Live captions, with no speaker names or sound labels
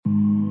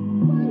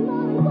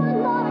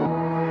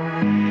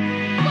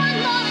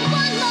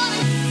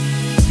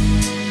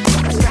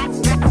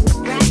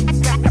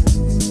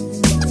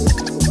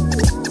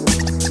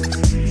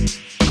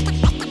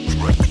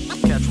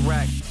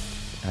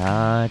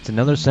It's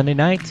another Sunday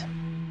night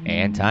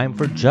and time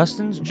for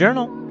Justin's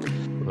Journal.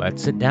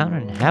 Let's sit down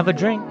and have a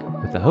drink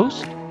with the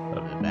host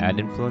of the Bad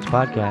Influence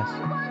Podcast.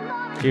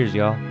 Cheers,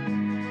 y'all.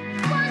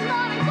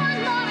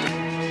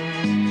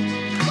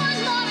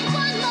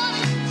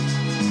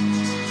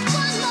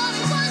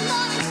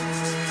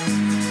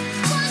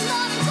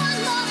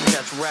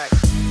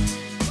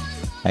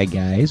 Hi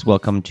guys,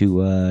 welcome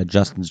to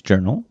Justin's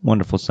Journal.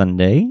 Wonderful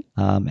Sunday.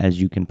 As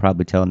you can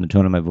probably tell in the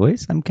tone of my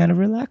voice, I'm kind of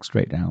relaxed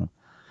right now.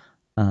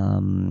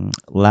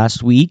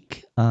 Last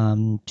week,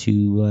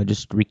 to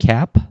just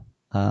recap,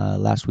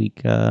 last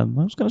week it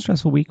was kind of a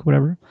stressful week,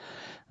 whatever.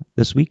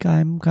 This week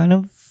I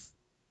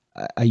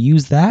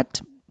use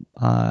that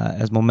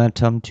as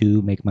momentum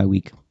to make my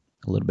week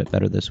a little bit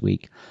better this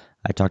week.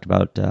 I talked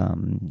about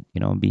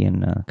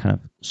being kind of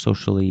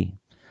socially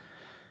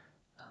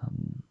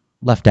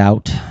left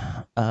out.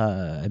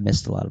 I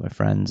missed a lot of my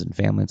friends and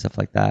family and stuff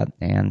like that,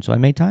 and so I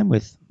made time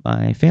with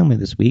my family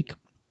this week.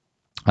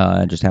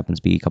 It just happens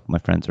to be a couple of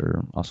my friends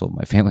are also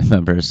my family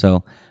members,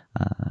 so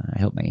I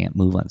helped my aunt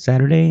move on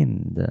Saturday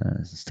and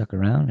stuck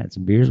around, had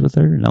some beers with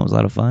her, and that was a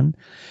lot of fun.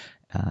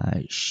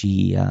 Her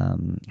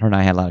and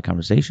I had a lot of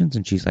conversations,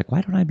 and she's like,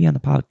 "Why don't I be on the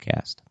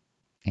podcast?"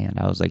 And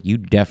I was like, "You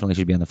definitely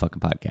should be on the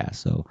fucking podcast."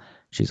 So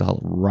she's a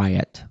whole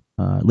riot.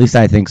 At least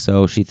I think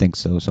so. She thinks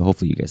so. So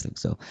hopefully you guys think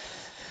so.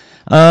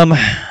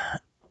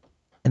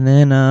 And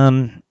then,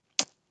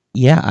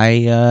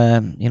 I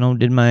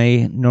did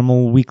my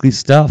normal weekly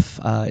stuff.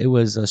 It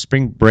was a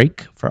spring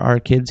break for our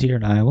kids here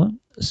in Iowa.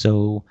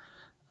 So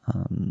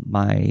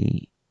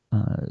my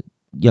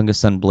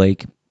youngest son,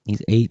 Blake,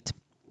 he's 8.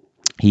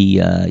 He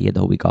had the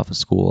whole week off of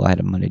school. I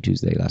had him Monday,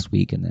 Tuesday last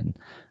week. And then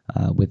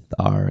with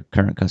our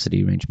current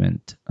custody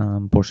arrangement,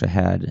 Portia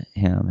had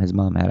him, his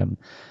mom had him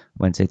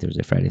Wednesday,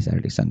 Thursday, Friday,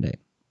 Saturday, Sunday.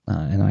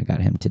 And I got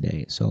him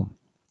today. So,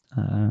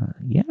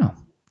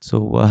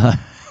 So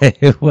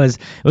it was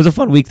a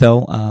fun week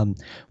though.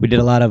 We did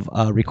a lot of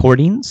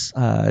recordings.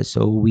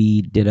 So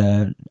we did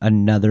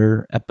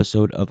another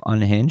episode of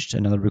Unhinged,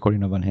 another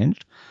recording of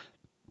Unhinged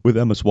with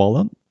Emma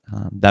Swalla.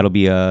 That'll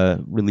be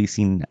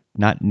releasing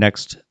not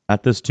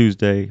this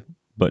Tuesday,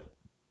 but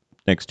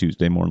next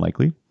Tuesday more than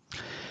likely.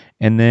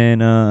 And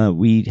then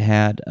we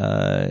had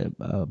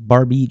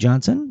Barbie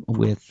Johnson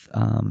with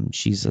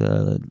she's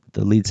the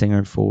lead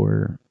singer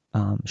for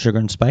Sugar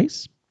and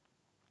Spice.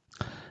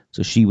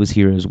 So she was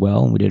here as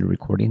well, and we did a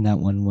recording. That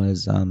one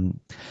was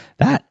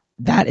that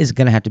is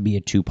going to have to be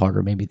a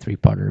 2-parter, maybe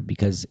 3-parter,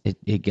 because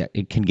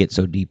it can get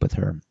so deep with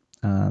her.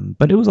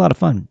 But it was a lot of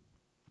fun.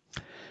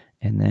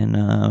 And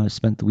then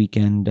spent the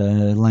weekend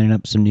lining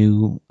up some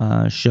new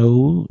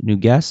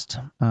guests,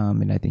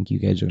 and I think you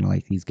guys are going to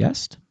like these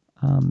guests.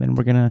 And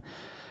we're going to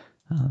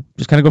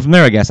just kind of go from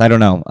there, I guess. I don't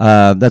know.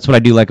 That's what I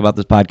do like about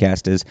this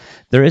podcast is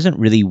there isn't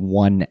really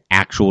one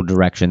actual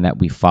direction that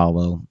we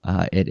follow.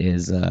 It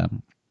is...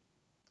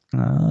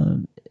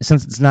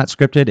 since it's not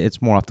scripted,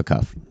 it's more off the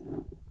cuff.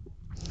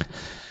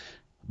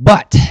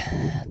 But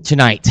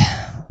tonight,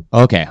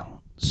 okay,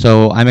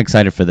 so I'm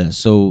excited for this.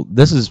 So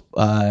this is,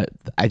 I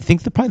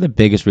think, probably the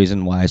biggest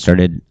reason why I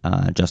started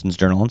Justin's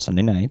Journal on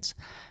Sunday nights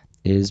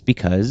is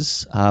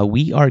because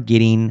we are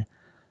getting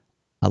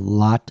a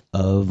lot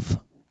of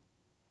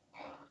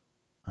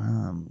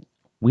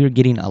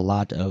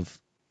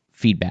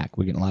feedback.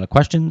 We're getting a lot of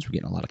questions. We're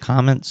getting a lot of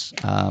comments.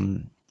 A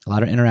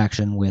lot of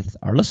interaction with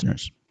our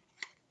listeners.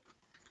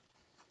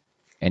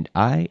 And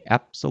I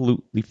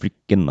absolutely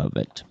freaking love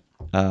it.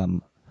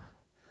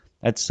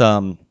 That's,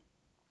 the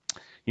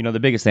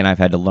biggest thing I've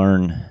had to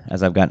learn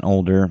as I've gotten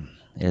older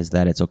is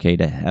that it's okay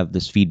to have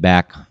this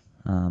feedback.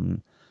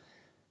 And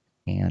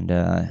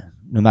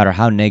no matter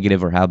how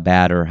negative or how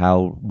bad or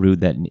how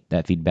rude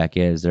that feedback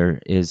is, there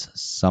is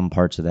some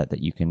parts of that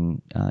you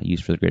can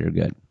use for the greater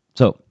good.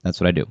 So that's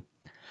what I do.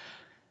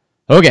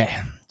 Okay,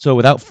 so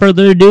without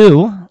further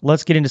ado,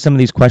 let's get into some of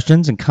these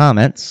questions and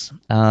comments.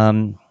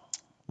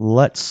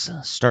 Let's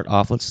start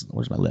off.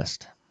 Where's my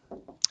list?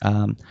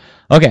 Okay,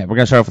 we're going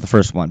to start off with the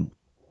first one.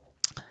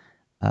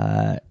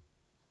 I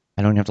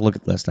don't have to look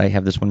at the list. I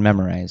have this one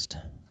memorized.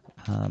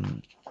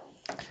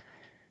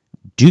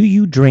 Do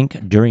you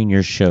drink during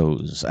your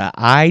shows?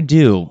 I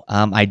do.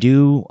 I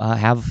do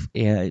have...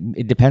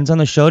 it depends on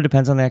the show,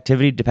 depends on the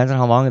activity, depends on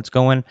how long it's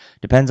going,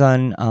 depends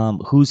on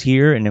who's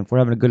here and if we're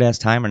having a good-ass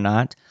time or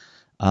not.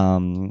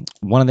 One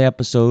of the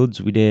episodes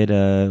we did,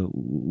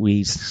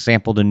 we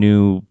sampled a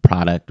new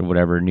product or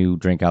whatever, new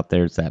drink out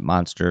there. It's that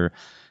Monster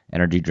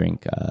energy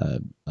drink,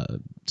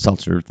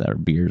 seltzer or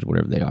beers,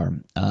 whatever they are.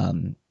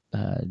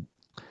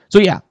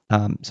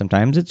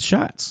 Sometimes it's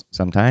shots.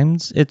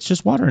 Sometimes it's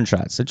just water and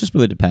shots. It just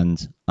really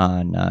depends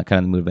on kind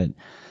of the mood of it.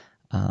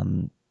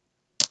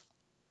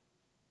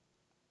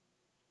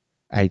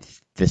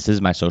 This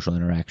is my social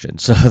interaction,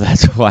 so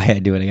that's why I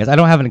do it, I guess. I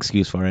don't have an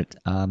excuse for it.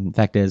 The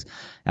fact is,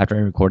 after I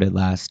recorded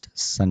last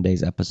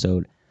Sunday's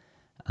episode,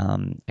 I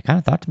kind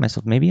of thought to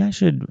myself, maybe I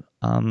should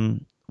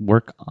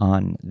work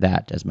on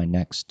that as my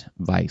next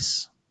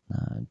vice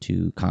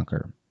to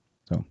conquer.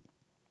 So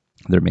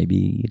there may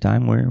be a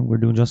time where we're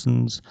doing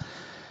Justin's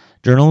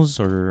journals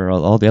or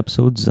all the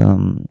episodes,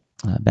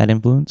 bad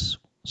influence,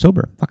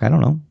 sober. Fuck, I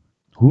don't know.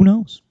 Who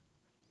knows?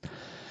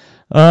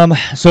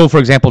 So, for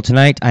example,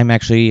 tonight I'm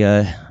actually,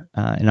 in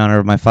honor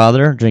of my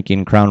father,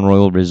 drinking Crown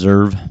Royal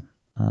Reserve.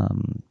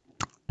 Um,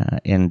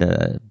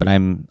 but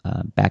I'm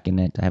backing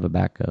it. I have a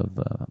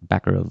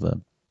backer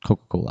of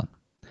Coca-Cola.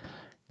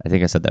 I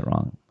think I said that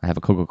wrong. I have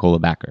a Coca-Cola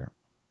backer.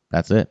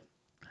 That's it.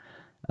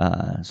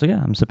 So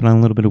yeah, I'm sipping on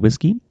a little bit of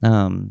whiskey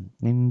and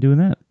doing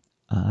that.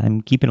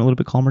 I'm keeping a little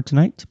bit calmer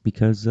tonight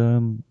because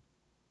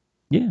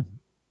yeah.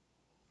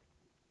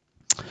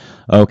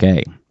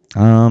 Okay.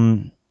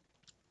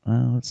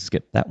 Let's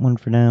skip that one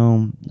for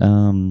now.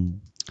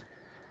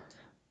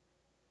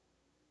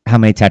 How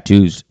many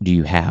tattoos do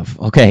you have?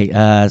 Okay,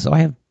 so I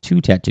have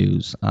 2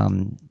 tattoos.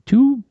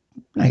 Two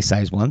nice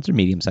sized ones or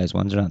medium sized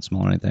ones. They're not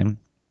small or anything.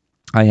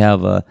 I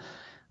have a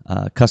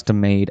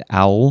custom made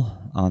owl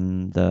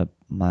on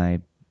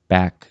my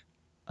back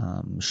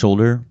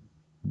shoulder,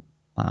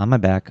 on my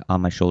back,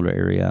 on my shoulder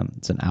area.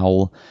 It's an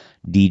owl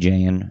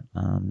DJing,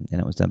 and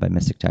it was done by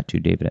Mystic Tattoo,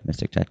 David at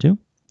Mystic Tattoo.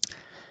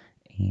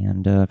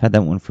 And I've had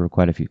that one for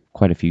quite a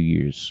few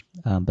years.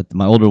 But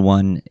my older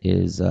one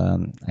is,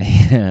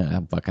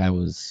 I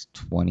was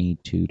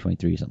 22,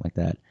 23, something like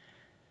that,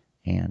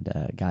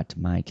 and got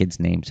my kid's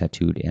name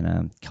tattooed in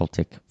a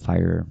Celtic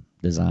fire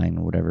design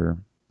or whatever,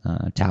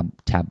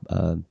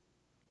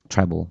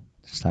 tribal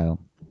style.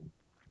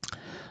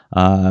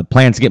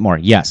 Plans to get more?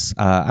 Yes,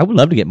 I would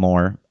love to get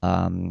more.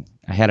 I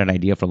had an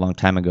idea for a long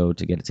time ago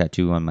to get a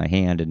tattoo on my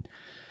hand, and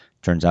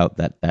turns out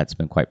that that's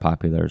been quite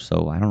popular.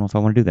 So I don't know if I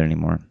want to do that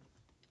anymore.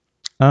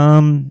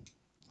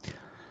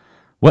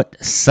 What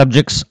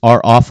subjects are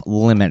off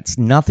limits?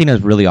 Nothing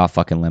is really off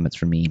fucking limits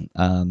for me.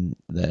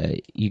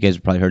 You guys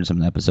have probably heard some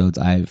of the episodes.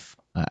 I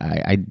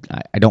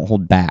don't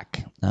hold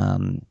back.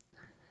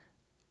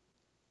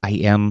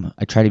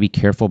 I try to be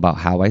careful about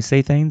how I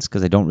say things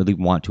because I don't really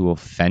want to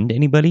offend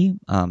anybody.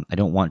 I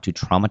don't want to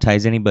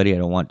traumatize anybody. I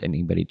don't want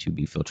anybody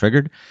to feel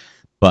triggered.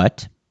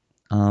 But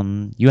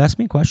you ask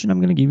me a question, I'm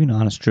going to give you an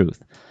honest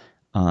truth.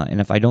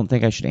 And if I don't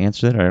think I should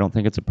answer it or I don't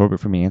think it's appropriate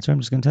for me to answer, I'm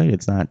just going to tell you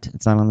it's not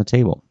on the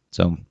table.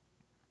 So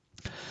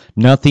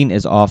nothing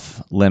is off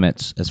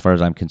limits as far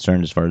as I'm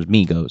concerned, as far as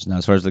me goes. Now,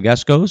 as far as the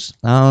guest goes,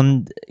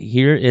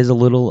 here's a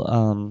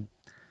little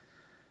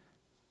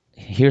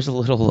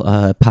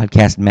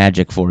podcast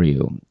magic for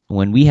you.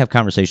 When we have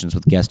conversations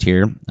with guests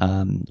here,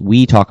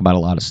 we talk about a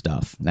lot of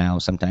stuff. Now,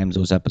 sometimes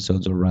those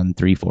episodes will run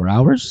 3-4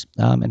 hours,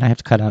 and I have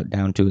to cut out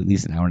down to at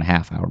least an hour and a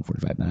half, hour and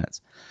 45 minutes.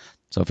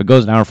 So if it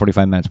goes an hour and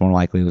 45 minutes, more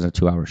likely it was a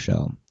 2-hour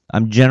show.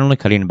 I'm generally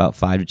cutting about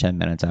 5 to 10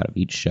 minutes out of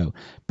each show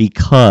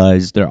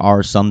because there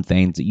are some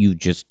things that you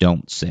just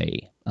don't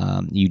say,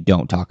 you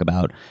don't talk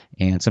about,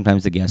 and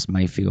sometimes the guests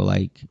might feel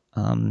like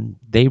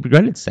they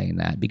regretted saying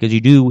that because you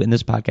do in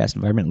this podcast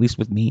environment, at least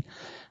with me,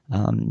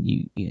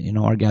 you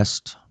know, our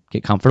guests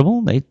get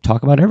comfortable, they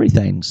talk about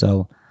everything.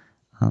 So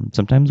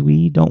sometimes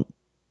we don't.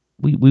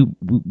 We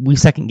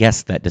second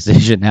guess that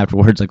decision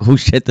afterwards, like, oh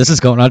shit, this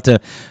is going on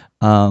to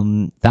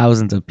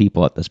thousands of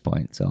people at this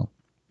point. So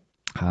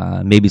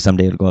maybe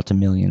someday it'll go out to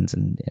millions,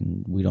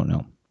 and we don't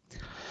know.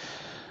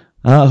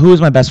 Who is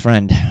my best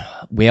friend?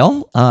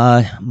 Well,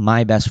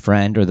 my best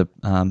friend, or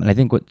and I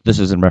think what this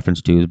is in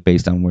reference to is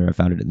based on where I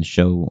found it in the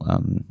show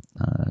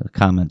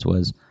comments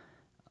was,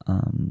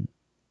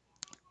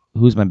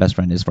 who's my best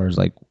friend as far as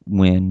like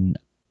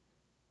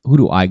who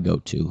do I go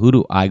to? Who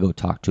do I go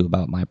talk to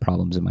about my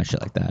problems and my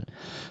shit like that?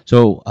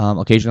 So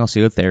occasionally I'll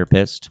see a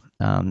therapist,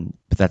 but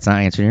that's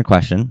not answering your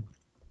question.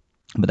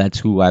 But that's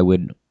who I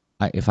would,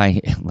 if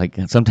I, like,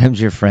 sometimes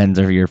your friends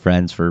are your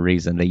friends for a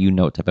reason that you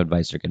know what type of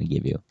advice they're going to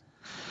give you.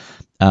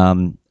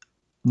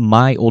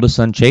 My oldest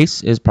son,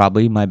 Chase, is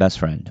probably my best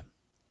friend.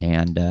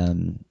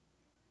 And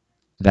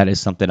that is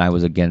something I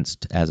was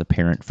against as a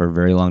parent for a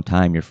very long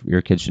time.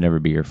 Your kids should never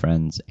be your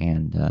friends.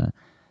 And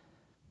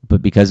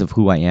but because of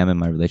who I am and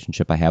my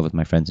relationship I have with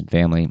my friends and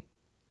family,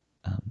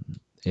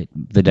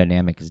 the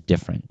dynamic is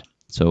different.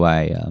 So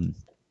I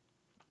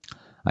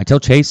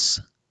tell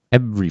Chase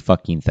every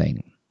fucking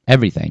thing,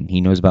 everything. He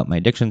knows about my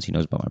addictions. He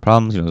knows about my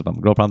problems. He knows about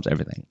my girl problems,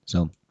 everything.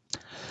 So,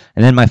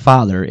 and then my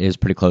father is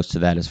pretty close to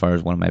that as far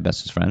as one of my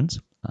bestest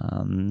friends.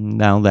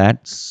 Now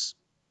that's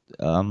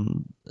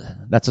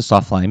a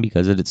soft line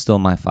because it's still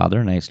my father,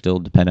 and I still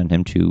depend on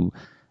him to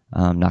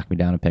knock me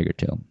down a peg or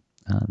two.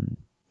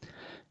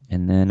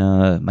 And then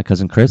my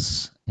cousin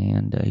Chris,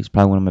 and he's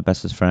probably one of my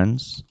bestest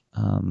friends.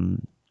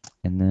 And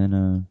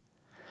then,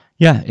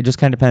 yeah, it just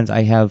kind of depends.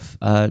 I have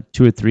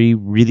 2 or 3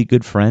 really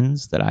good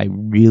friends that I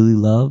really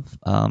love,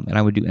 and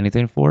I would do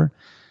anything for.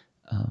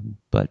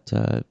 But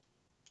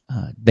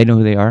they know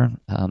who they are.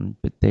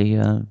 But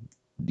they,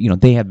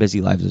 they have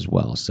busy lives as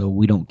well, so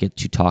we don't get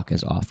to talk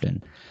as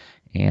often.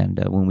 And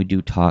when we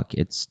do talk,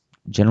 it's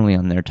generally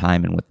on their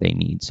time and what they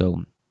need.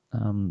 So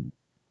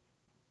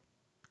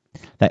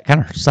that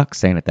kind of sucks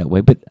saying it that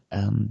way, but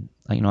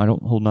I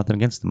don't hold nothing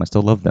against them. I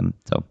still love them.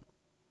 So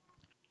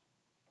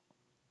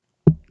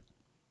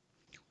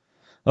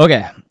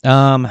okay,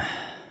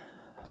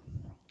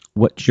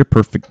 what's your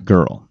perfect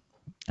girl?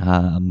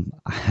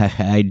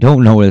 I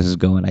don't know where this is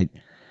going.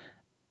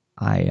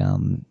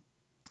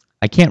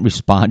 I can't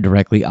respond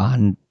directly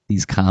on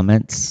these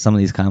comments, some of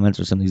these comments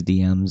or some of these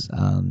DMs,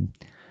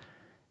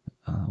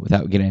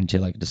 without getting into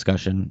like a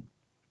discussion.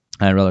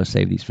 I'd rather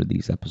save these for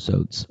these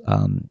episodes.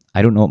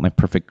 I don't know what my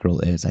perfect girl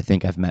is. I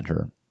think I've met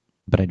her,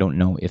 but I don't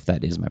know if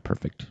that is my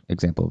perfect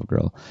example of a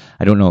girl.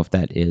 I don't know if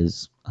that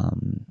is.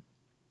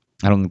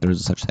 I don't think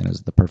there's such thing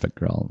as the perfect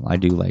girl. I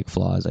do like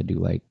flaws. I do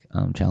like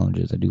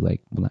challenges. I do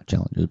like, well, not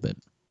challenges, but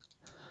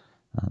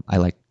I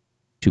like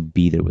to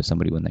be there with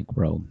somebody when they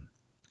grow.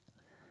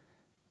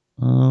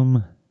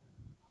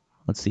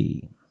 Let's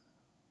see.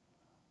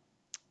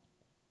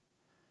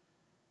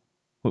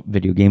 What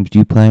video games do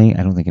you play?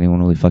 I don't think anyone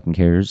really fucking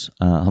cares.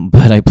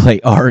 But I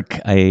play Ark.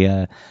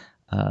 I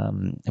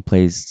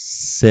play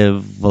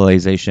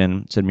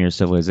Civilization, Sid Meier's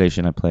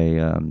Civilization. I play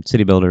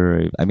City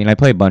Builder. I mean, I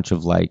play a bunch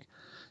of like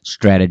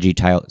strategy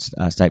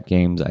type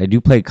games. I do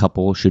play a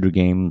couple shooter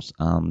games.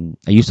 I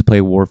used to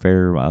play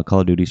Warfare, Call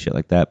of Duty, shit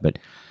like that, but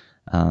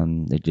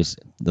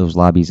those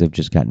lobbies have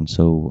just gotten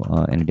so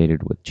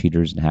inundated with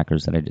cheaters and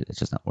hackers that it's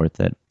just not worth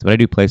it. But I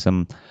do play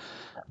some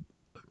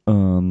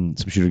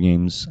shooter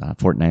games.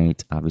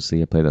 Fortnite,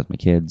 obviously, I play that with my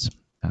kids.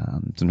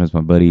 Sometimes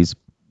my buddies,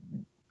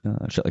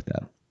 shit like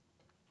that.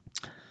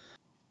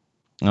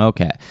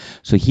 Okay,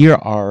 so here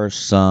are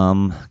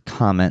some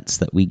comments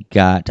that we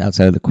got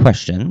outside of the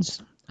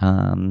questions.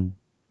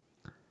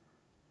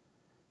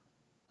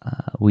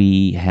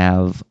 We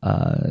have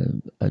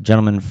a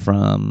gentleman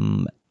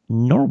from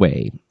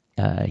Norway.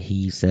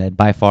 He said,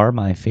 by far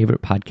my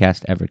favorite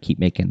podcast ever. Keep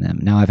making them.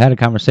 Now, I've had a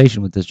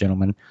conversation with this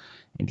gentleman,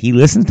 and he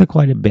listens to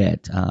quite a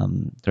bit.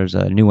 There's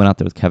a new one out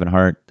there with Kevin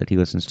Hart that he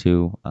listens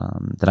to,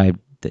 that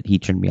he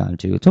turned me on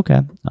to. It's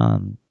okay. I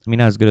mean,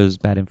 not as good as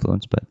Bad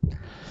Influence, but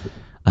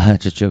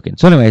just joking.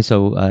 So anyway,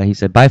 he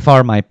said, by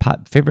far my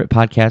favorite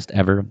podcast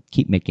ever.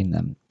 Keep making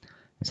them.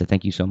 I said,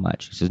 thank you so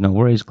much. He says, no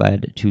worries.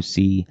 Glad to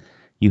see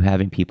you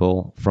having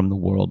people from the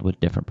world with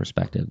different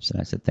perspectives. And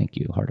I said, thank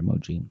you. Heart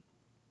emoji.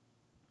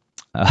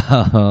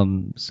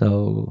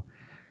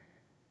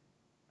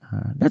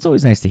 That's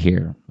always nice to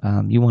hear.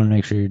 You want to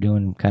make sure you're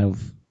doing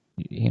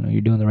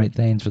you're doing the right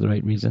things for the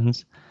right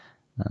reasons.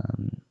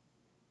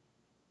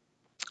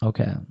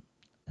 Okay.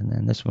 And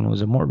then this one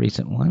was a more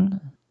recent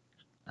one.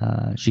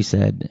 She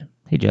said,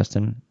 hey,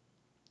 Justin,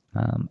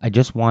 I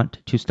just want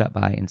to stop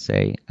by and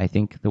say, I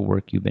think the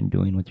work you've been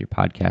doing with your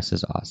podcast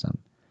is awesome.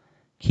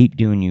 Keep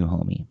doing you,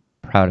 homie.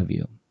 Proud of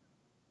you.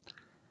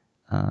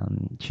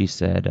 She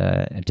said,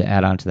 to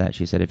add on to that,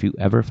 she said, if you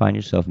ever find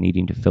yourself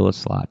needing to fill a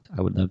slot,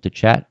 I would love to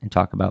chat and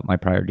talk about my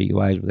prior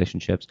DUIs,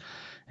 relationships,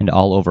 and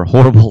all over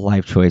horrible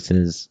life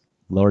choices.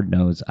 Lord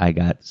knows I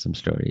got some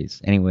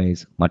stories.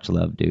 Anyways, much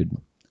love, dude.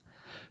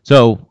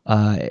 So,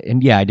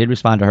 and yeah, I did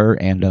respond to her,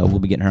 and we'll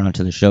be getting her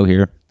onto the show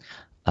here.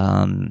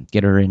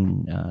 Get her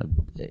in.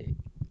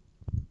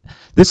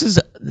 This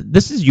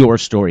is your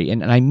story,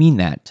 and I mean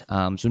that.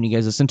 So when you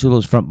guys listen to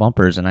those front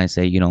bumpers, and I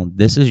say,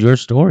 this is your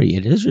story.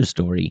 It is your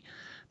story.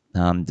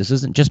 This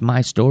isn't just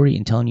my story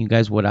and telling you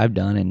guys what I've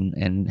done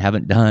and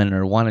haven't done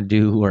or want to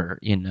do, or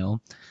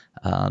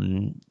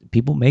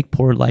people make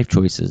poor life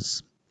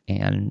choices,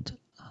 and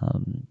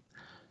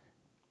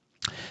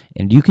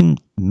you can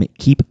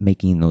keep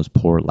making those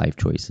poor life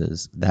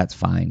choices. That's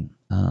fine.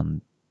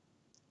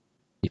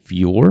 If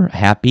you're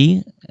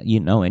happy,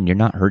 and you're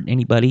not hurting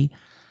anybody,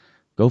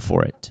 go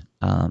for it.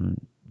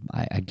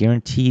 I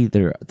guarantee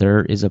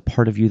there is a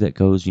part of you that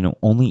goes,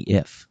 only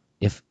if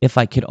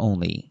I could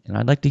only, and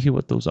I'd like to hear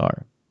what those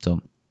are.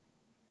 So,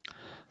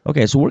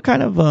 okay, so we're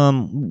kind of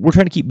we're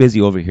trying to keep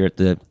busy over here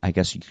at I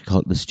guess you could call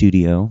it the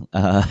studio.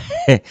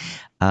 Trying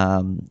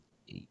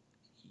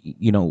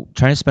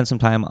to spend some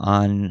time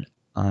on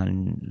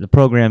the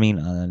programming,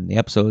 on the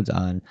episodes,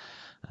 on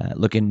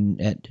looking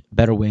at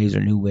better ways or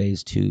new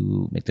ways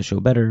to make the show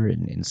better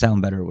and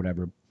sound better or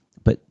whatever.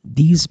 But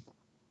this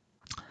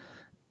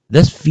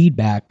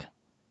feedback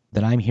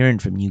that I'm hearing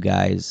from you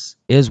guys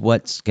is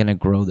what's going to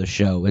grow the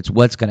show. It's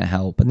what's going to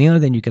help. And the other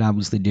thing you can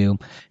obviously do,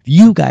 if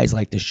you guys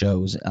like the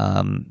shows,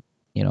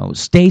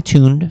 stay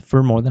tuned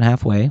for more than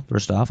halfway.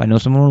 First off, I know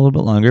some are a little bit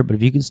longer, but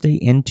if you can stay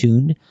in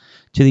tuned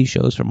to these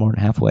shows for more than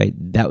halfway,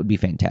 that would be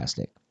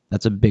fantastic.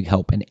 That's a big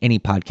help in any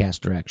podcast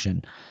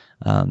direction.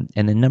 And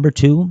then number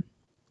 2,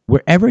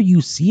 wherever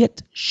you see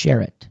it,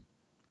 share it.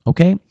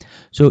 Okay?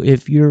 So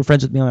if you're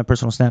friends with me on my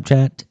personal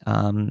Snapchat,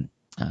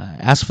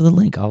 ask for the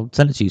link. I'll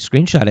send it to you.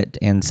 Screenshot it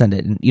and send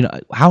it. And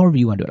however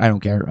you want to do it, I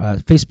don't care.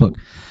 Facebook,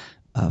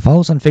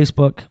 follow us on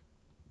Facebook.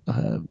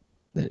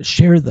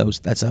 Share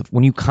that stuff.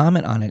 When you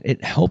comment on it,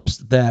 it helps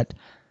that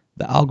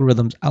the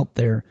algorithms out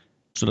there,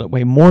 so that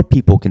way more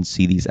people can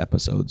see these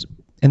episodes.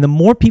 And the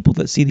more people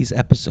that see these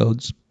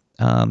episodes,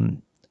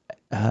 and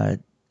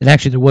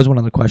actually there was one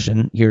other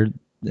question here,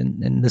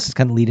 and this is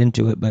kind of lead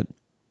into it, but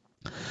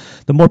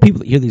the more people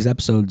that hear these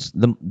episodes,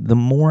 the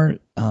more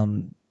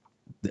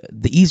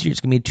the easier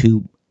it's going to be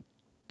to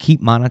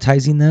keep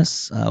monetizing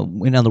this.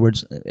 In other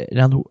words, it's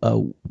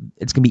going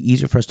to be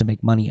easier for us to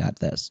make money at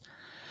this.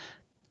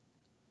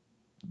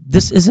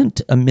 this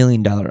isn't $1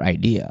 million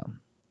idea.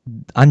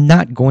 I'm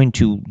not going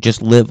to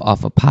just live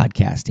off of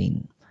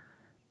podcasting.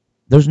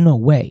 There's no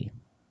way.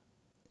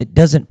 It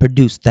doesn't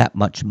produce that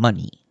much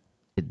money.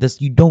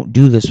 You don't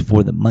do this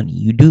for the money.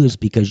 You do this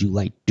because you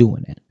like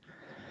doing it.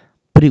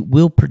 But it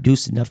will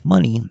produce enough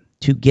money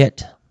to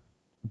get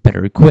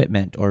better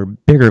equipment or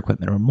bigger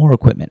equipment or more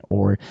equipment,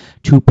 or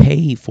to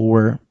pay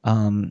for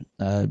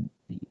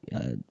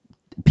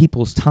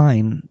people's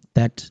time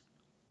that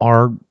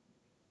are,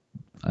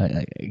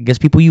 I guess,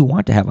 people you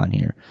want to have on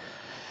here.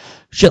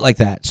 Shit like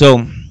that.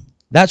 So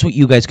that's what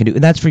you guys can do.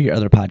 And that's for your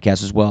other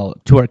podcasts as well.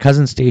 To our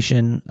cousin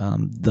station,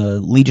 the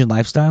Legion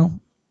Lifestyle,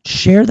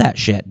 share that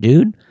shit,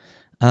 dude.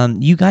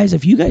 You guys,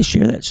 if you guys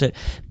share that shit,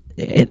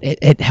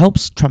 it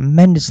helps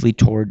tremendously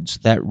towards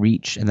that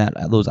reach and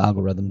those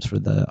algorithms for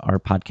our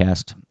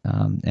podcast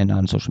and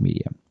on social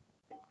media.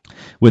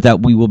 With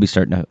that, we will be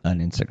starting on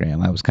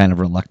Instagram. I was kind of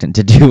reluctant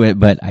to do it,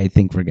 but I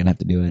think we're gonna have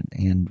to do it,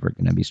 and we're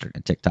gonna be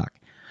starting TikTok.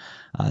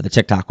 The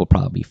TikTok will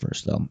probably be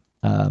first, though.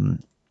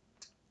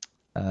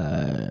 I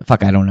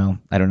don't know,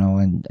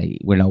 and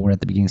we're at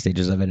the beginning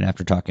stages of it. And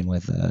after talking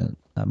with a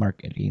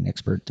marketing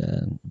expert,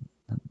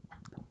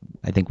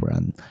 I think we're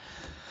on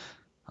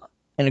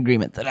an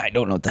agreement that I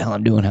don't know what the hell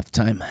I'm doing half the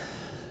time.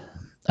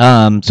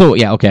 So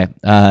yeah, okay.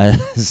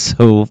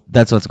 So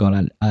that's what's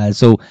going on.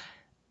 So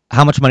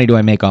how much money do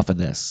I make off of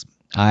this?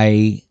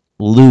 I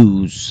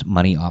lose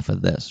money off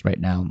of this right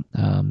now.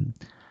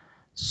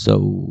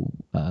 So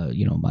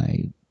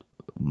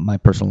my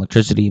personal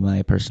electricity,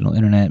 my personal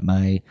internet,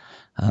 my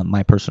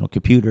personal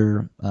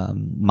computer,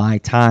 my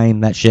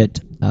time, that shit,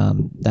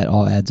 that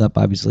all adds up,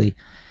 obviously.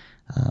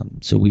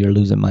 So we are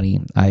losing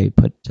money. I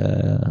put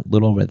a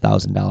little over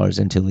 $1,000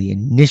 into the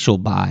initial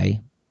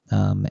buy,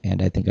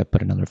 and I think I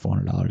put another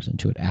 $400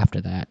 into it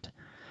after that.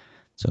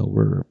 So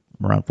we're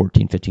around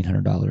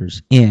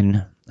 $1,400-$1,500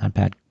 in on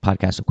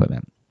podcast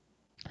equipment.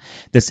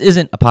 This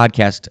isn't a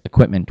podcast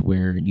equipment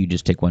where you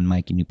just take one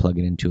mic and you plug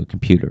it into a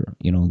computer.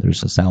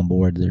 There's a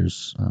soundboard.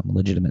 There's a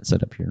legitimate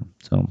setup here.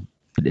 So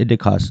it did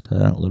cost a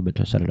little bit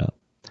to set it up.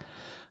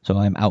 So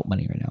I'm out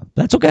money right now.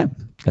 That's okay,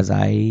 because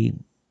I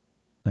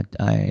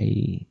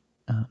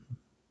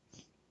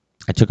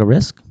took a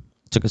risk,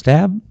 took a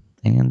stab,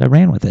 and I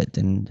ran with it.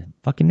 And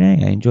fucking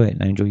I enjoy it,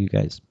 and I enjoy you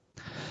guys.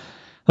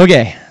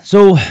 Okay,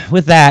 so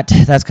with that,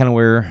 that's kind of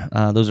where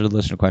those are the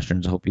listener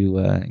questions. I hope you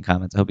and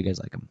comments. I hope you guys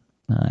like them,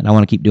 and I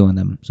want to keep doing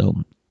them. So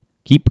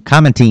keep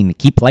commenting,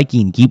 keep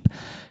liking, keep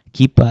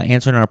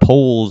answering our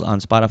polls on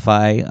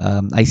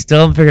Spotify. I still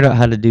haven't figured out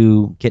how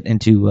to get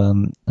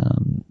into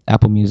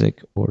Apple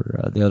Music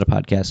or the other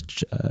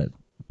podcast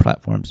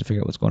platforms to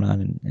figure out what's going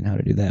on and how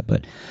to do that.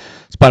 But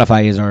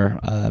Spotify is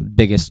our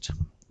biggest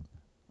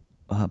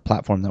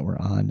platform that we're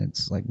on.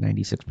 It's like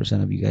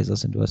 96% of you guys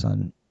listen to us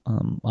on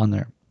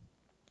there.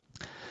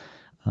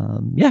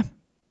 Yeah,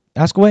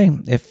 ask away.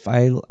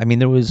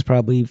 There was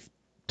probably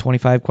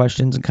 25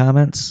 questions and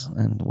comments,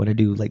 and what I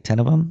do, like 10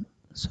 of them.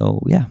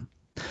 So yeah.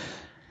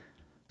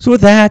 So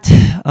with that,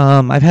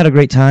 I've had a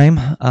great time.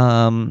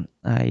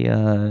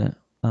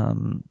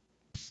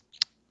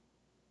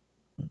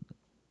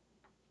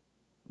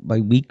 My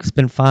week's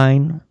been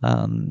fine.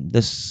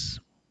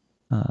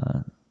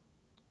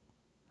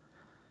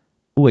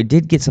 I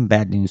did get some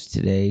bad news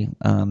today.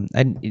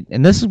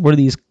 And this is where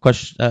these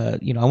questions, I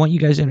want you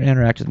guys to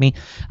interact with me.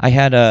 I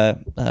had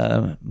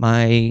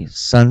my youngest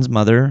son's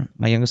mother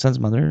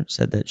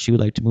said that she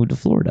would like to move to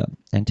Florida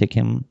and take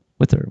him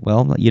with her.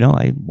 Well,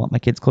 I want my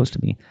kids close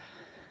to me.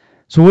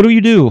 So what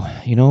do?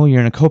 You're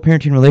in a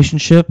co-parenting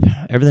relationship.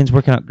 Everything's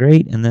working out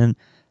great. And then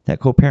that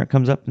co-parent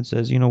comes up and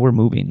says, we're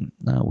moving.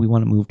 We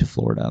want to move to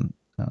Florida.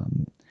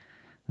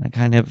 I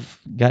kind of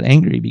got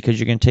angry because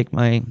you're going to take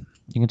my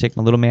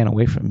little man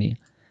away from me.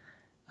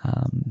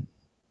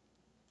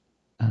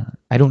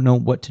 I don't know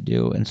what to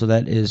do. And so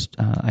that is,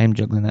 I am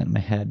juggling that in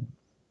my head.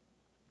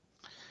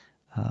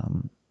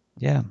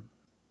 Yeah.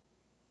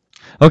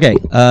 Okay.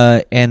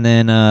 And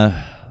then,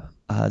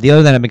 the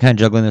other thing I've been kind of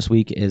juggling this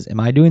week is,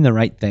 am I doing the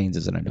right things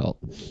as an adult?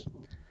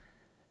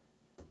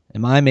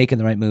 Am I making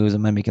the right moves?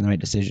 Am I making the right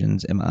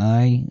decisions? Am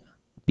I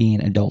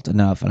being adult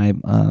enough? And I,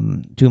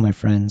 two of my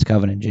friends,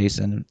 Kevin and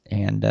Jason,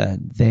 and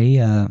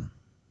there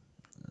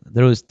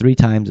was 3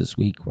 times this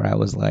week where I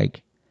was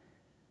like,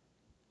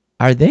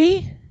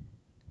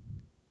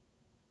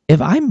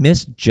 if I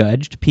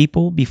misjudged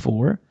people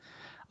before?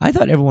 I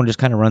thought everyone just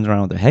kind of runs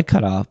around with their head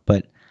cut off,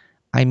 but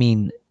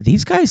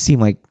these guys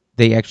seem like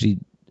they actually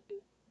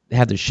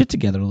have their shit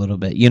together a little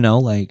bit, they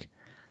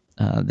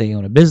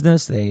own a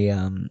business,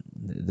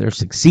 they're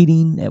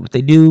succeeding at what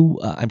they do.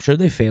 I'm sure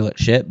they fail at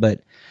shit,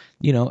 but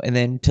and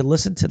then to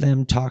listen to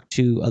them talk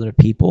to other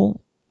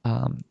people,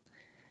 and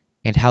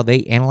how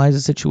they analyze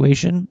a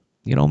situation,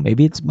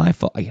 maybe it's my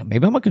fault.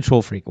 Maybe I'm a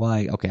control freak. Well,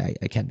 I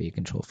can be a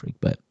control freak,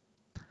 but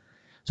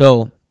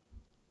so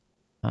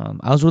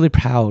I was really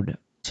proud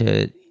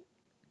to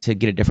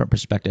get a different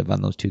perspective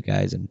on those 2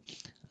 guys, and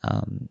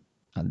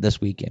this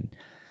weekend.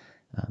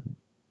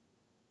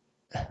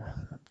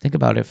 Think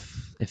about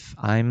if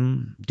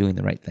I'm doing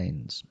the right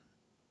things.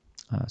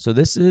 So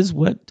this is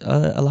what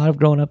a lot of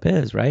growing up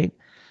is, right?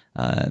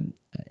 Uh,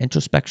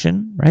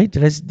 Introspection, right?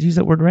 Did I use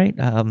that word right?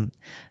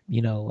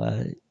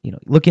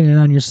 Looking in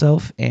on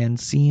yourself and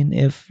seeing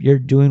if you're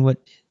doing what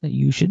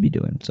you should be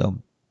doing.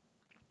 So,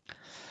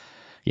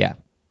 yeah.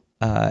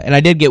 And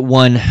I did get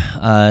one.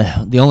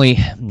 The only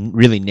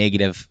really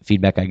negative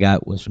feedback I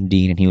got was from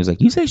Dean, and he was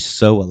like, "You say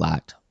so a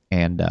lot,"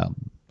 and a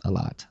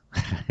lot.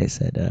 I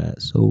said,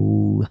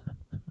 "So."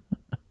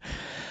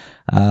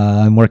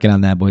 I'm working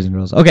on that, boys and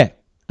girls. Okay.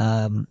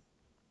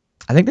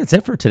 I think that's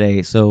it for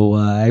today. So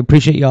I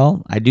appreciate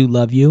y'all. I do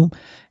love you.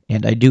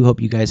 And I do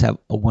hope you guys have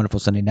a wonderful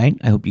Sunday night.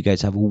 I hope you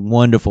guys have a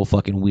wonderful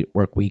fucking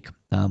work week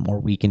or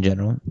week in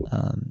general.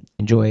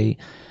 Enjoy.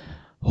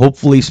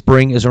 Hopefully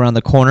spring is around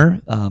the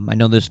corner. I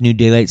know this new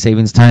daylight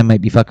savings time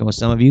might be fucking with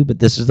some of you, but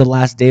this is the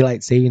last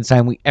daylight savings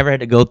time we ever had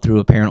to go through,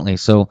 apparently.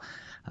 So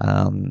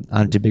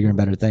on to bigger and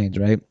better things,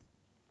 right?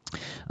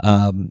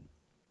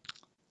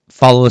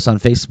 Follow us on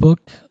Facebook.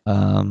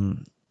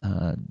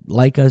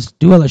 Like us.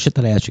 Do all that shit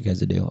that I asked you guys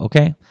to do,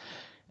 okay?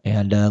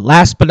 And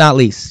last but not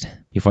least,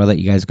 before I let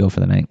you guys go for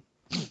the night,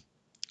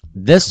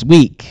 this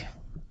week,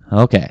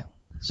 okay,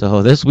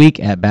 so this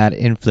week at Bad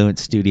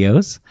Influence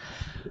Studios,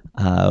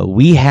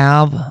 we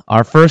have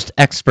our first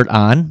expert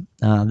on.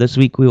 This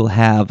week we will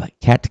have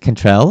Kat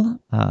Cantrell,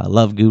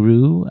 love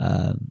guru,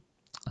 a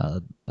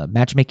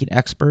matchmaking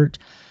expert.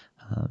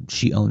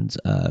 She owns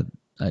a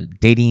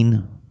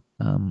dating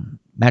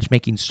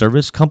matchmaking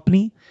service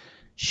company.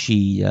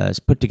 She has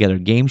put together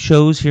game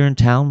shows here in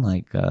town,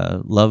 like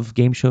love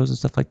game shows and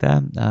stuff like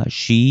that.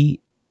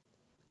 She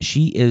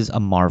is a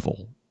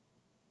marvel.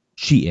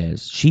 She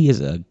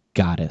is a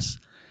goddess,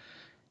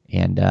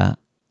 and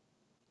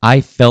I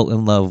fell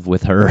in love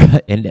with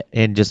her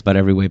in just about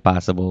every way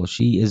possible.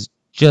 She is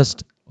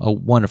just a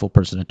wonderful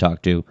person to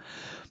talk to.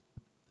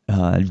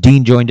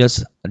 Dean joined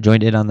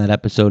in on that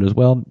episode as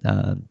well.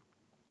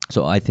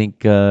 So I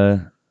think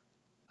it'll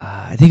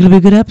be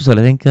a good episode.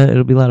 I think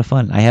it'll be a lot of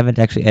fun. I haven't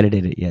actually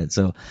edited it yet,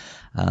 so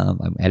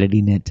I'm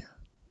editing it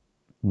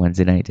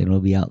Wednesday night, and it'll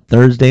be out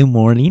Thursday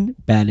morning.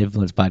 Bad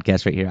Influence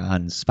Podcast right here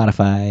on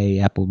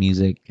Spotify, Apple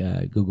Music,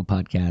 Google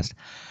Podcast,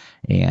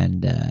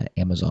 and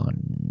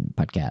Amazon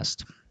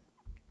Podcast.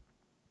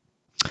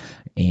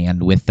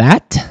 And with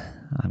that,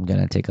 I'm going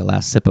to take a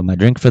last sip of my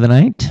drink for the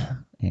night,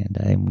 and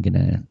I'm going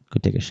to go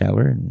take a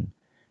shower and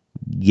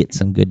get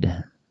some good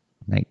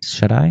night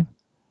shut-eye.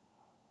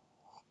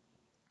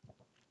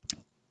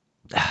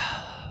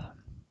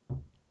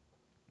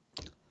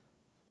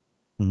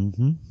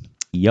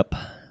 Yep.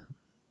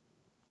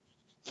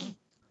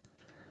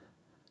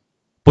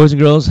 Boys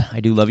and girls, I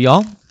do love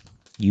y'all.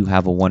 You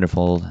have a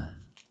wonderful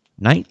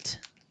night.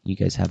 You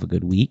guys have a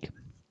good week.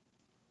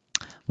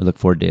 We look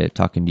forward to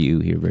talking to you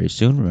here very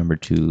soon. Remember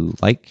to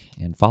like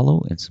and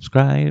follow and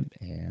subscribe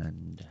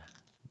and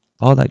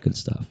all that good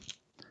stuff.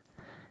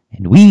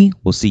 And we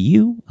will see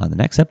you on the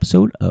next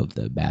episode of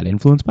the Bad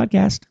Influence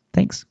Podcast.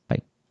 Thanks.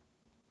 Bye.